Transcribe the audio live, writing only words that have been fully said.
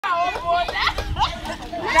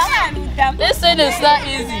This thing is not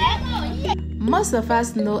easy. Most of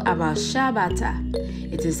us know about SHEA butter.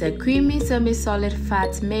 It is a creamy semi-solid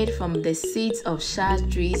fat made from the seeds of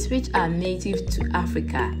SHEA trees which are native to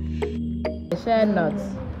Africa. SHEA nuts,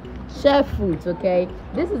 SHEA fruit, okay?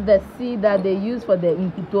 This is the seed that they use for the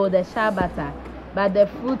NKUTO, the SHEA butter, but the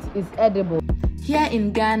fruit is edible. Here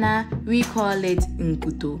in Ghana, we call it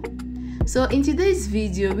NKUTO. So in today's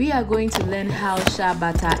video, we are going to learn how SHEA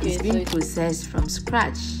butter is being processed from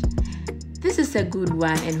scratch. This is a good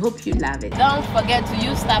one and hope you love it. Don't forget to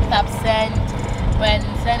use tap send when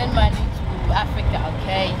sending money to Africa,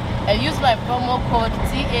 okay? And use my promo code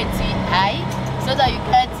TATI so that you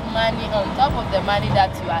get money on top of the money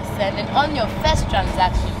that you are sending on your first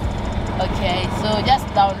transaction. Okay, so just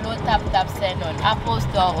download tap send on Apple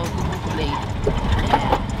Store or Google Play.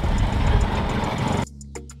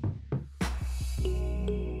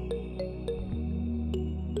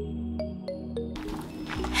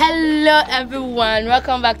 Hello everyone,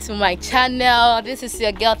 welcome back to my channel. This is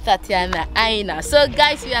your girl Tatiana, Haina. So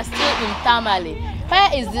guys, we are still in Tamale.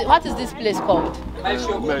 What is this place called?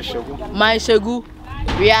 Maishegu.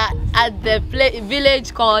 We are at the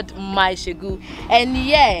village called Maishegu. And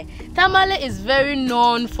yeah, Tamale is very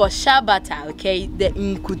known for SHEA butter, okay? The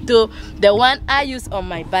NKUTO, the one I use on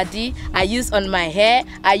my body, I use on my hair,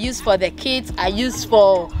 I use for the kids, I use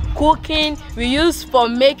for cooking, we use for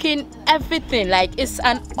making everything. Like, it's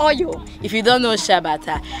an oil if you don't know SHEA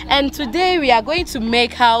butter. And today we are going to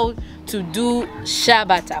make how to do SHEA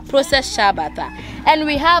butter, process SHEA butter. And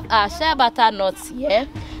we have our SHEA butter nuts here.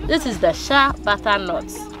 This is the SHEA butter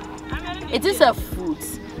nuts. It is a fruit.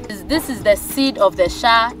 This is the seed of the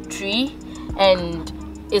SHEA tree and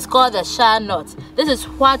it's called the SHEA nut. This is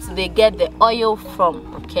what they get the oil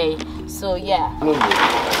from, okay? So yeah.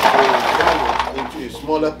 Into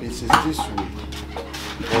smaller pieces this way.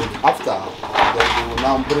 And after, then they will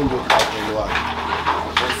now bring it out in the oil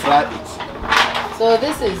and fry it. So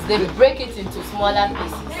this is, they break it into smaller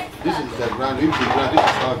pieces. This is the ground. If the ground, this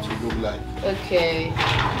is how it look like. Okay.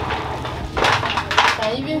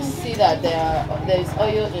 I can even see that there is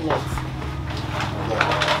oil in it.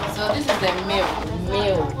 Yeah. So this is the meal.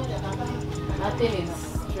 Nothing is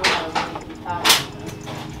thrown away.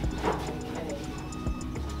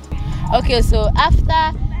 Okay, so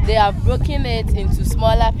after they have broken it into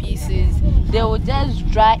smaller pieces, they will just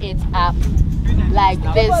dry it up like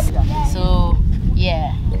this. So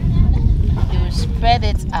yeah, you will spread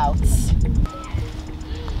it out.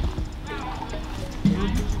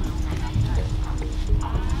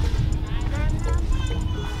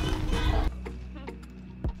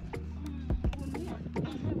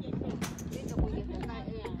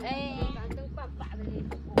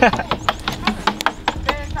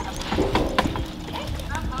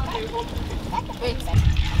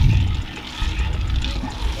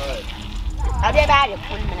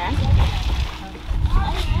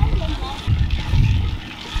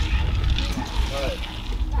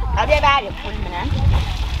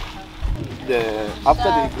 After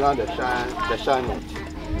they ground the SHEA nut,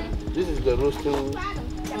 this is the roasting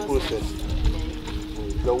process.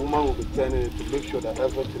 The woman will be turning it to make sure that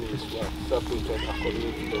everything is separated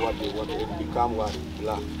according to what they want. It become what?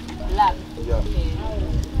 Black. Black. Yeah.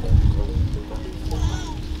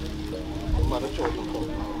 Okay.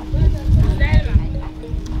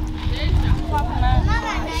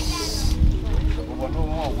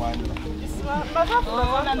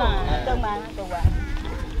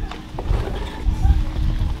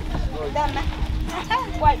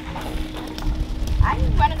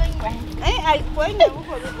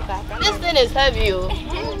 This thing is heavy.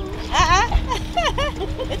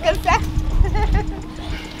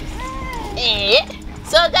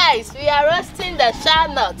 So guys, we are roasting the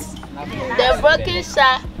SHEA nuts, the broken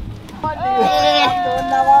SHEA.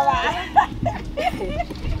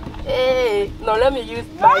 Hey, no, let me use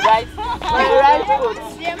my right foot.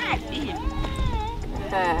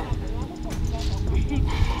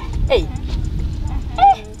 Hey.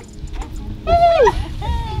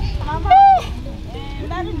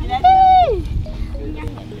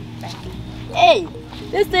 Hey,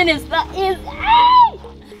 this thing is not easy.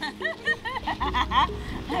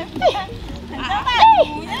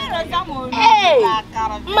 Hey,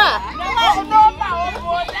 ma.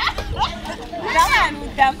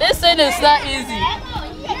 This thing is not easy.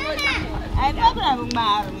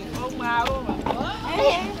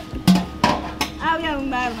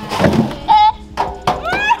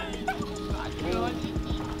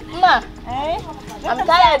 Ma, I'm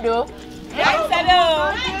tired though.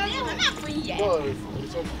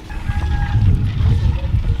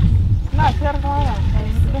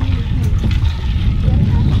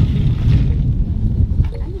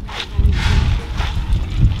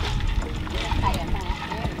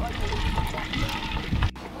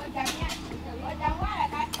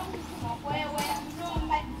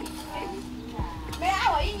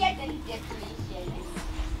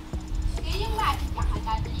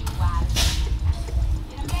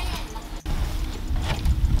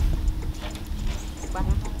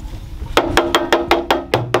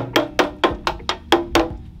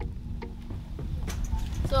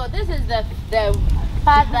 So this is the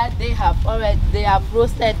part that they have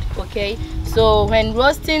roasted. Okay, so when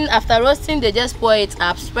roasting, after roasting, they just pour it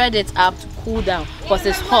up, spread it up to cool down because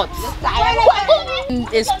it's hot.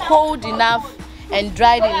 It's cold enough and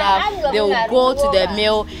dried enough, they will go to the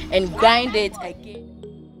mill and grind it again.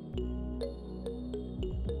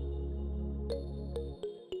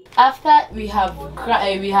 After we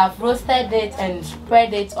have roasted it and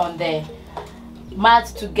spread it on the mat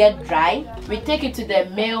to get dry, we take it to the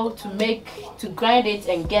mill to grind it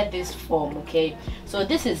and get this form. Okay, so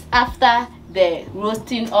this is after the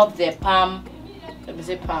roasting of the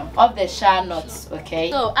of the shea nuts.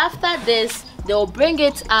 Okay, so after this they'll bring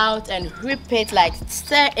it out and whip it, like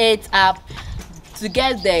stir it up to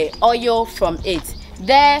get the oil from it.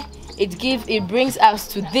 There it brings us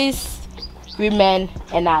to this women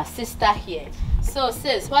and our sister here. So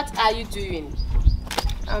sis, what are you doing?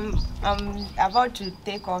 I'm about to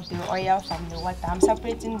take off the oil from the water. I'm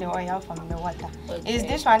separating the oil from the water. Okay. It's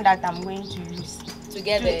this one that I'm going to use to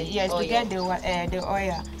get the oil. To get the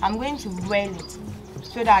oil. I'm going to boil it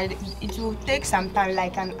so that it will take some time,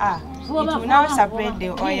 like an hour. It will now separate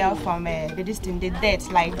the oil from the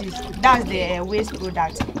dirt like this. That's the waste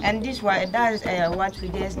product, and this one that's what we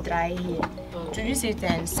just dry here. To use it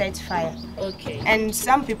and set fire. Okay. And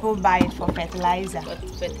some people buy it for fertilizer.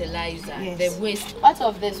 Fertilizer. Yes. The waste. What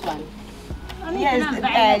of this one? Yes,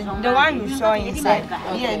 the one you saw inside.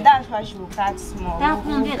 Okay. Yeah, that's why she will cut small.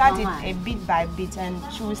 We'll cut it a bit by bit, and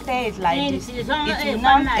she will stir it like this. It will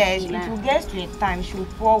not. It will get to a time she will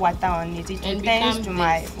pour water on it. It will turn to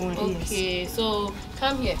my own. Okay, so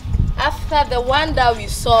come here. After the one that we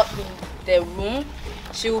saw in the room,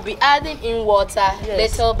 she will be adding in water,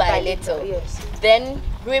 yes, little by little. Yes. Then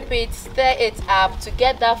whip it, stir it up to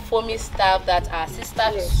get that foamy stuff that our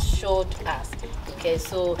sister, yes, showed us. Okay,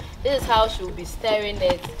 so this is how she will be stirring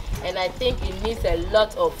it, and I think it needs a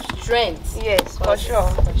lot of strength. Yes, for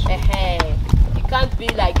sure. You can't be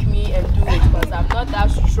like me and do it because I'm not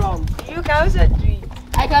that strong. You can also do it.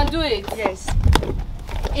 I can do it. Yes.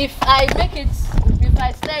 If I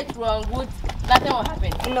stir it wrong, nothing will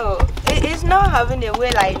happen. No, it's not having a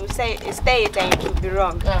way like you say stir it and it will be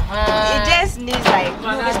wrong. It just needs like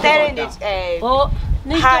you'll be stirring it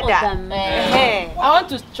harder. I want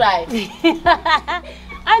to try.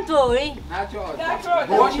 I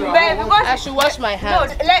should wash my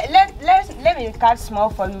hands. No, let me cut small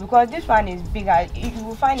for you because this one is bigger. You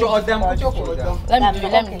will find it. Let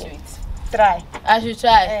me do it. Try. I should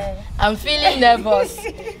try. I'm feeling nervous.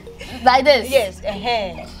 Like this. Yes.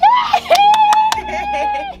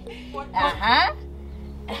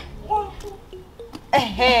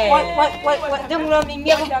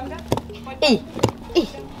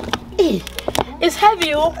 It's heavy.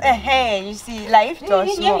 You see, like if you're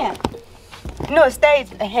small. No, stir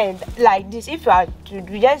it like this. If you are to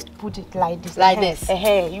just put it like this. Like this.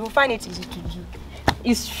 You will find it easy to do.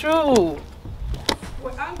 It's true.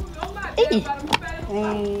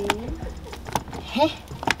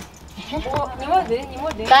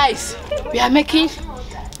 Guys, we are making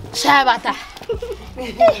shea butter.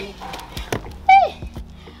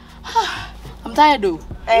 I'm tired though.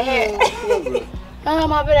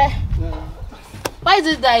 Why is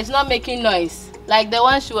it that it's not making noise? Like the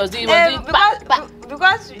one she was doing,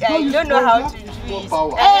 because you don't know how to do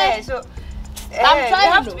it. So I'm trying.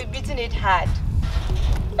 You have to be beating it hard.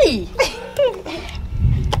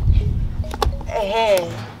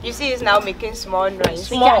 You see, it's now making small noise.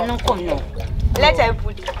 Small. Let her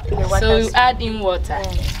put the water. So you add in water.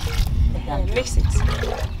 Mix it.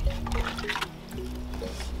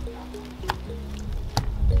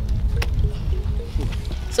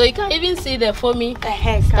 So you can even see the foamy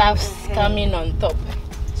stuff coming on top.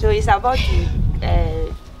 So it's about to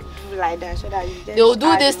do like that, so that you just they will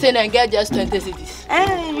do this thing and get just 20 cities.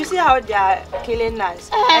 And you see how they are killing us.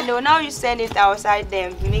 And they will now you send it outside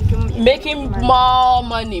them, making more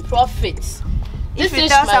money, profits. If you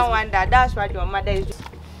tell someone that that's what your mother is doing.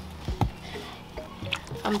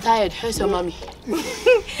 I'm tired. Where's your mommy?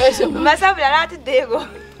 Where's your mommy?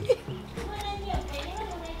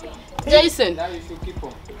 Jason, I should keep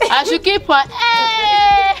on. I should keep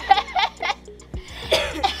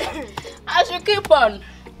on.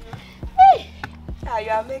 You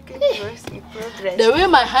are making progress. The way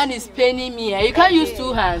my hand is paining me, you can't use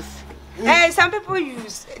two hands. Some people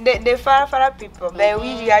use the far people, but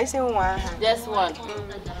we are using one hand. Just one.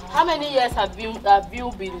 How many years have you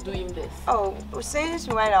been doing this? Oh, since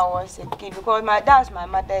when I was a kid, because that's my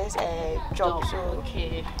mother's job. So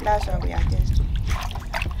okay, that's what we are just doing.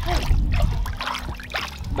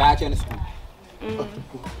 Back in school.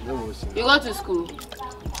 You go to school?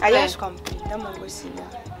 I just complete. I'm going to go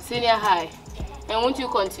senior high. And won't you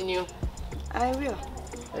continue? I will.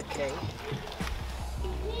 Okay.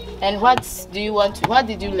 And what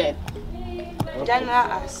did you learn?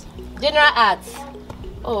 General arts. General arts.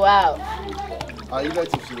 Oh wow. Are you like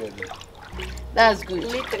to see it? That's good.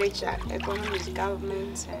 Literature, economics,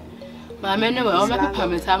 government. Mama no we make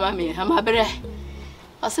permit mama bre.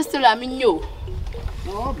 Sister la me nyo.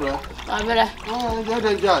 No, bro. Ma bre. Oh, God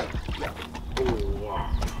enjoy.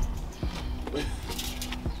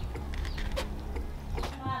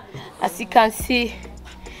 As you can see,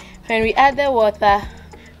 when we added water,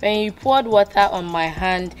 when you poured water on my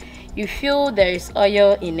hand, you feel there is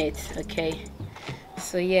oil in it, okay?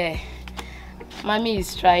 So yeah, mommy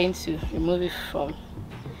is trying to remove it from.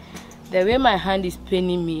 The way my hand is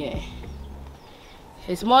paining me,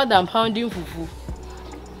 it's more than pounding fufu.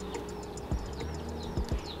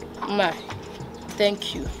 Ma,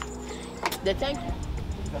 thank you. Thank you.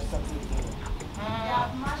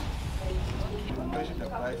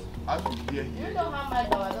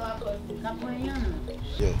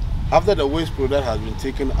 Yeah. After the waste product has been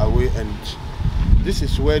taken away, and this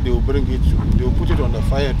is where they will bring it to. They will put it on the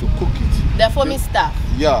fire to cook it. The foaming stuff.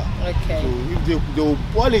 Yeah. Okay. So if they will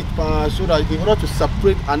boil it so that in order to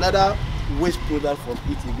separate another waste product from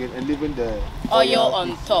it again and leaving the Oil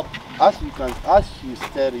on top. As you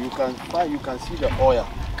stir it, you can see the oil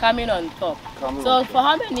Coming on top. So for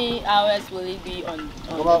how many hours will it be on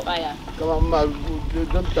the fire? Come on,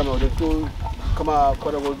 don't tell me. Come on,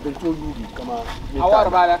 they told you. Come on. Our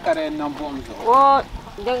baraka and Oh,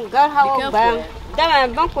 the girl how bang.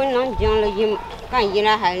 That bank will not join you. Can you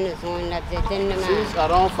not have on that? Since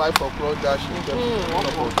around 5 o'clock, that she kept on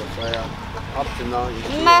the fire. Up to now,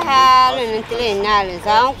 and until now is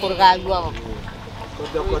Uncle Gago.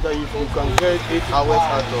 But you can get 8 hours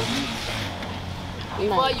out of it.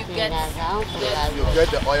 Before you get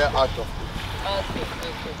the oil out of it. Okay.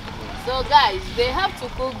 So guys, they have to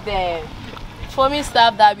cook the foaming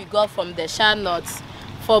stuff that we got from the SHEA nuts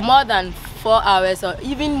for more than 4 hours, or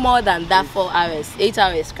even more than that 4 hours, 8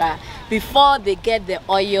 hours before they get the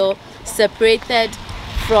oil separated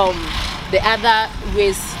from the other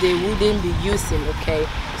waste they wouldn't be using. Okay,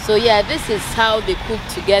 so yeah, this is how they cook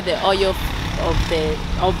to get the oil of the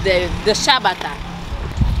SHEA butter.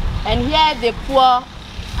 And here they pour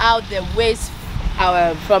out the waste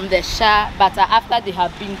from the SHEA butter after they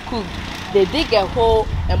have been cooked. They dig a hole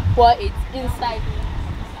and pour it inside.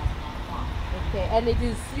 Okay, and it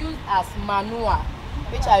is used as manure,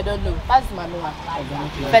 which I don't know. What's manure?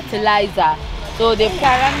 Fertilizer. So they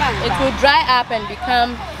it will dry up and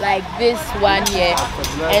become like this one here,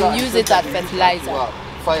 and use it as fertilizer.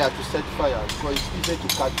 Fire to set fire, because it's easy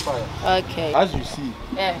to catch fire. Okay. As you see,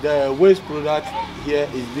 the waste product here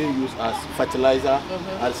is being used as fertilizer.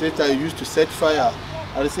 At the same time, used to set fire.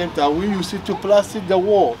 At the same time, we use it to plaster the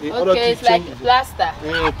wall in order to it's like plaster.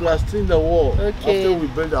 Plastering the wall. Okay. After we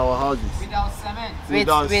build our houses.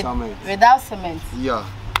 without cement. Without cement. Yeah.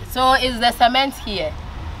 So is the cement here?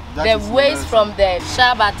 That the waste from the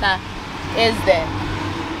SHEA butter is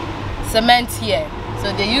the cement here.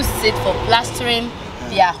 So they use it for plastering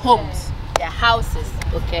their homes, their houses.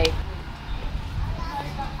 Okay.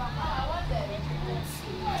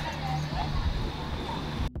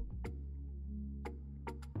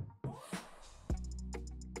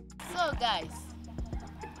 So guys,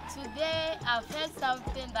 today I've heard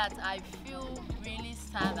something that I feel really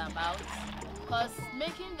sad about, because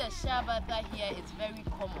making the SHEA butter here is very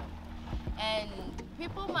common, and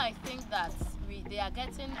people might think that they are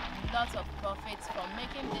getting lots of profits from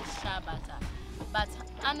making this SHEA butter, but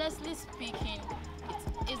honestly speaking,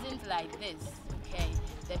 it isn't like this. Okay,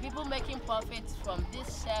 the people making profits from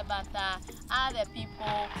this SHEA butter are the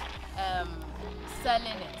people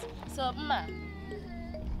selling it. So Ma,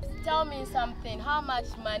 tell me something. How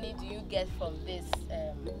much money do you get from this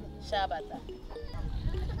SHEA butter?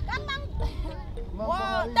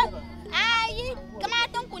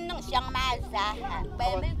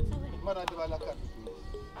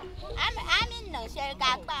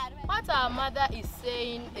 What our mother is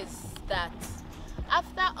saying is that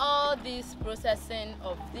after all this processing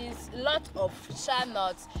of this lot of SHEA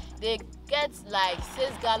nuts, they get like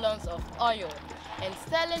 6 gallons of oil, and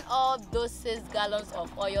selling all those 6 gallons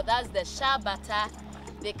of oil, that's the SHEA butter,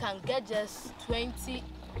 they can get just 20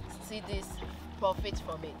 cedis profit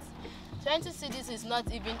from it. 20 cedis is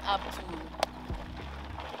not even up to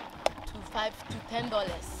 $5 to $10.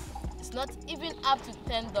 It's not even up to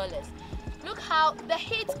 $10. Look how the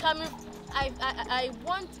heat coming. I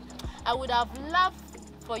would have loved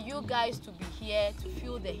for you guys to be here to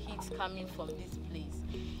feel the heat coming from this place.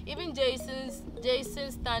 Even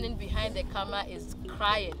Jason standing behind the camera is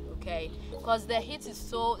crying. okay, because the heat is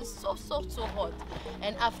so hot,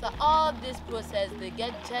 and after all this process they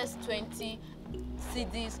get just 20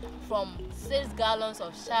 cedis from 6 gallons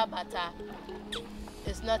of shea butter.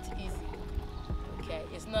 It's not easy, okay,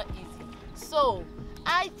 it's not easy. So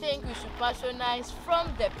I think we should patronize from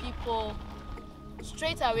the people,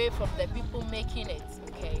 straight away from the people making it,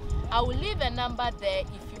 okay. I will leave a number there.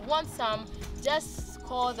 If you want some, just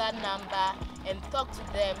call that number and talk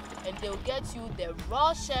to them, and they'll get you the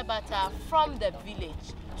raw shea butter from the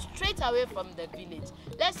village, straight away from the village.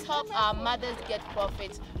 Let's help our mothers get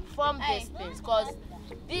profit from these things, because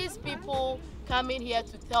these people coming here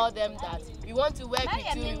to tell them that we want to work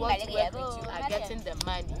with you, we want to work with you, are getting the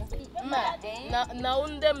money.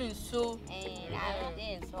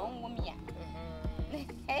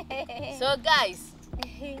 So guys,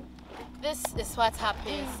 this is what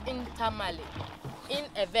happens in Tamale, in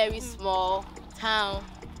a very small town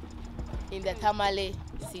in the Tamale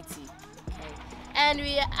city. Okay. And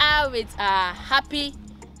we are with our happy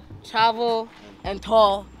travel and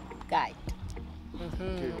tour guide.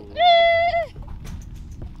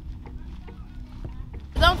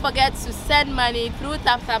 Don't forget to send money through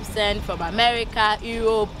Send from America,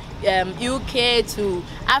 Europe, UK to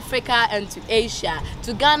Africa and to Asia.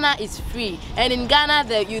 To Ghana is free, and in Ghana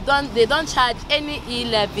they don't charge any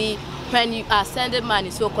e-levy when you are sending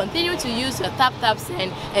money. So continue to use your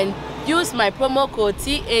Send and use my promo code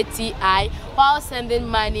TATI while sending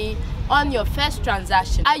money on your first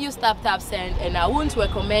transaction. I use Send, and I won't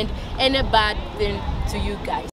recommend any bad thing to you guys.